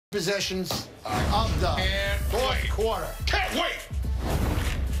Possessions of the fourth quarter. Can't wait!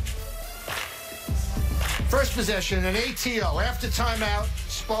 First possession, an ATO. After timeout,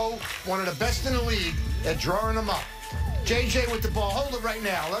 Spo, one of the best in the league at drawing them up. JJ with the ball. Hold it right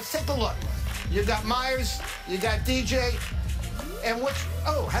now. Let's take a look. You got Myers, you got DJ, and which...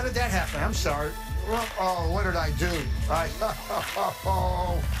 Oh, how did that happen? I'm sorry. Oh, what did I do?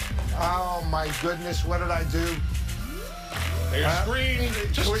 Oh, my goodness, what did I do? There's screen.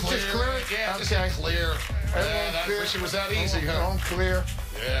 Just clear it? Yeah, okay. just clear. I wish it was that easy, huh? Don't clear.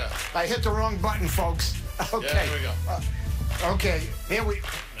 Yeah. I hit the wrong button, folks. Okay. Yeah, there we go. Okay, here we...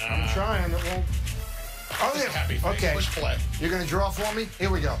 I'm trying. It won't... Oh, yeah. Happy face. Okay. Push play. You're going to draw for me? Here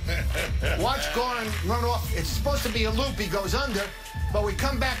we go. Watch Goran run off. It's supposed to be a loop. He goes under, but we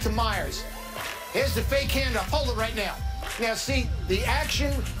come back to Myers. Here's the fake handoff. Hold it right now. Now, see, the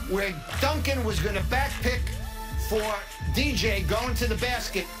action where Duncan was going to back pick for DJ going to the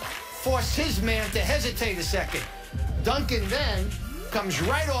basket forced his man to hesitate a second. Duncan then comes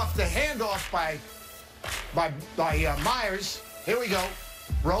right off the handoff by Myers. Here we go.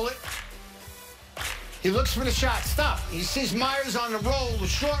 Roll it. He looks for the shot. Stop. He sees Myers on the roll, the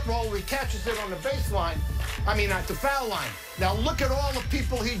short roll. He catches it on the baseline. I mean, at the foul line. Now, look at all the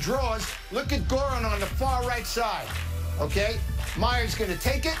people he draws. Look at Goran on the far right side. Okay? Myers going to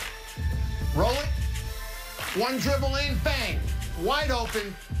take it, roll it. One dribble in, bang. Wide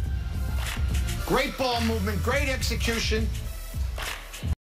open. Great ball movement, great execution.